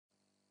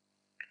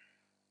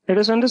Let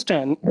us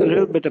understand a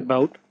little bit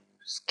about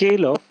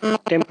scale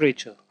of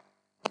temperature.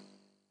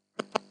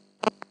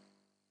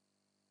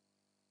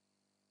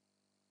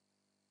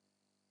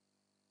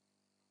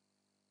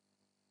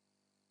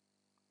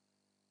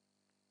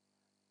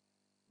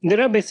 There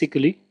are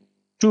basically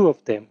two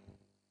of them.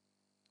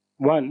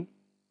 One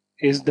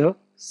is the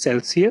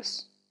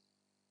Celsius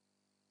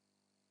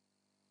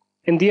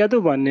and the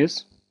other one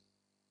is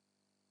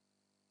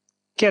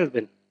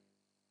Kelvin.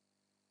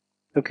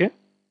 Okay.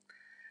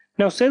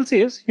 Now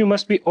Celsius, you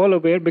must be all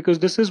aware because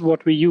this is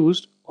what we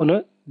used on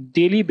a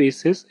daily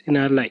basis in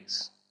our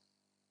lives.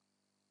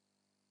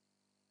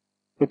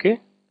 Okay.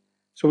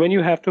 So when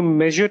you have to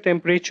measure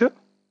temperature,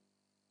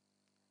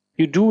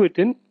 you do it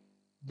in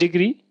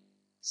degree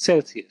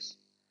Celsius.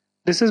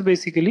 This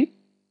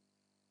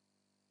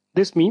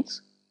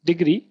means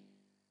degree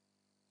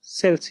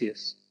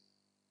Celsius.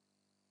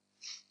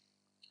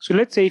 So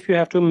let's say if you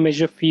have to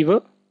measure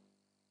fever,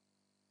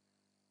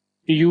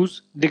 you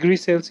use degree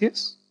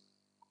Celsius.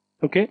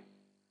 Okay.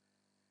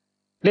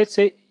 Let's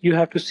say you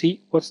have to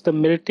see what's the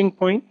melting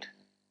point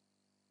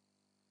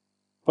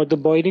or the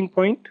boiling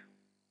point.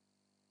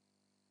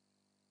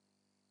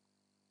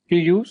 You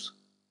use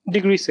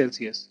degree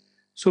Celsius.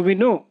 So we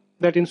know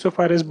that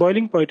insofar as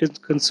boiling point is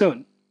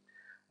concerned,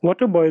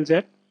 water boils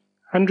at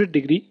 100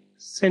 degrees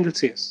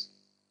Celsius.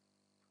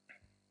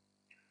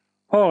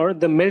 Or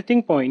the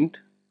melting point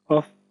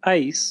of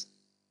ice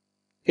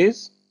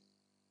is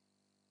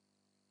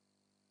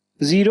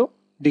 0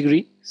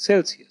 degree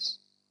Celsius.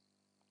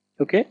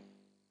 Okay?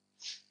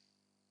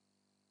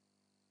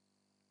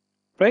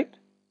 Right?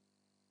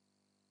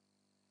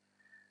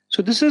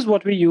 So this is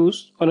what we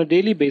use on a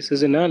daily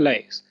basis in our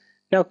lives.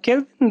 Now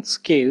Kelvin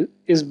scale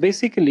is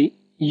basically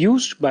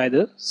used by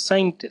the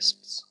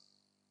scientists.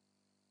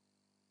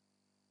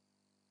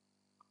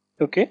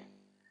 Okay?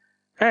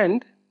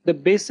 And the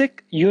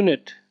basic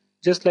unit,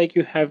 just like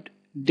you have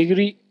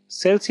degree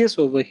Celsius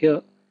over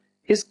here,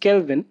 is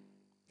Kelvin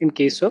in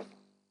case of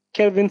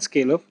Kelvin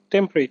scale of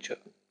temperature.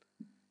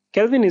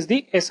 Kelvin is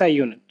the SI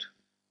unit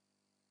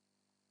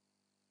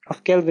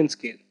of Kelvin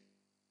scale.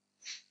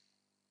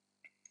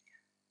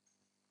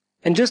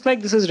 And just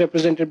like this is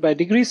represented by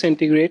degree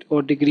centigrade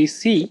or degree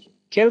C,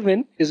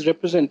 Kelvin is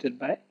represented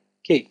by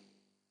K.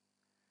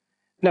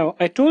 Now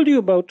I told you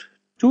about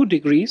 2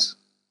 degrees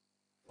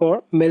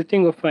for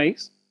melting of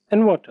ice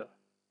and water.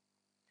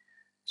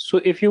 So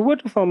if you were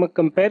to form a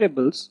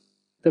comparables,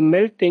 the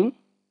melting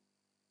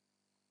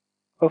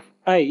of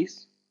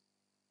ice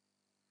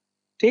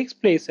takes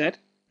place at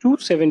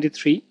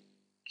 273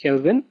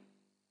 Kelvin,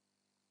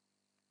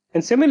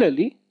 and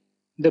similarly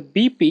the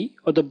BP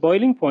or the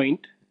boiling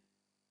point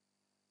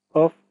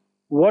of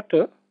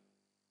water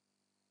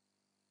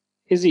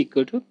is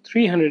equal to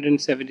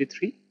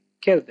 373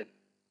 Kelvin.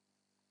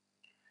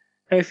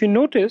 Now if you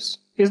notice,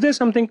 is there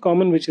something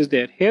common which is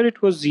there? Here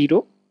it was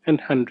 0 and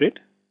 100.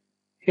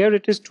 Here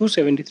it is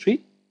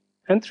 273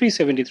 and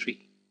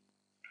 373.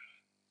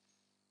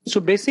 So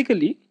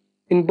basically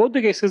in both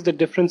the cases the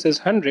difference is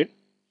 100.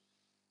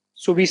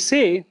 So we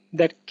say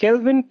that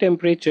Kelvin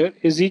temperature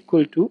is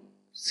equal to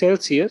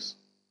Celsius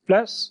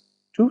plus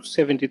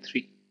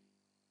 273.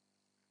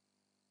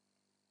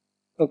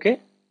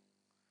 Okay.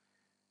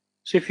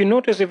 So if you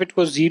notice, if it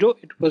was 0,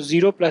 it was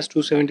 0 plus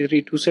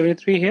 273,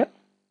 273 here.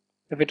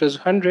 If it was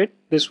 100,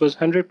 this was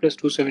 100 plus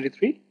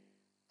 273,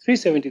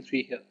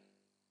 373 here.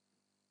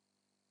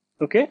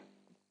 Okay.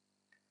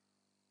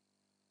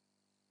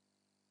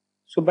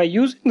 So by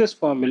using this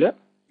formula,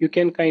 you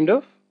can kind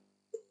of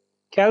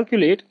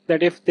calculate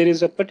that if there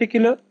is a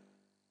particular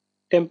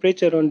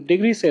temperature on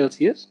degree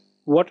Celsius,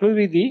 what will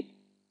be the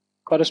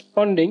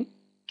corresponding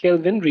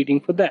Kelvin reading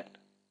for that.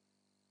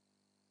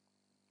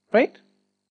 Right?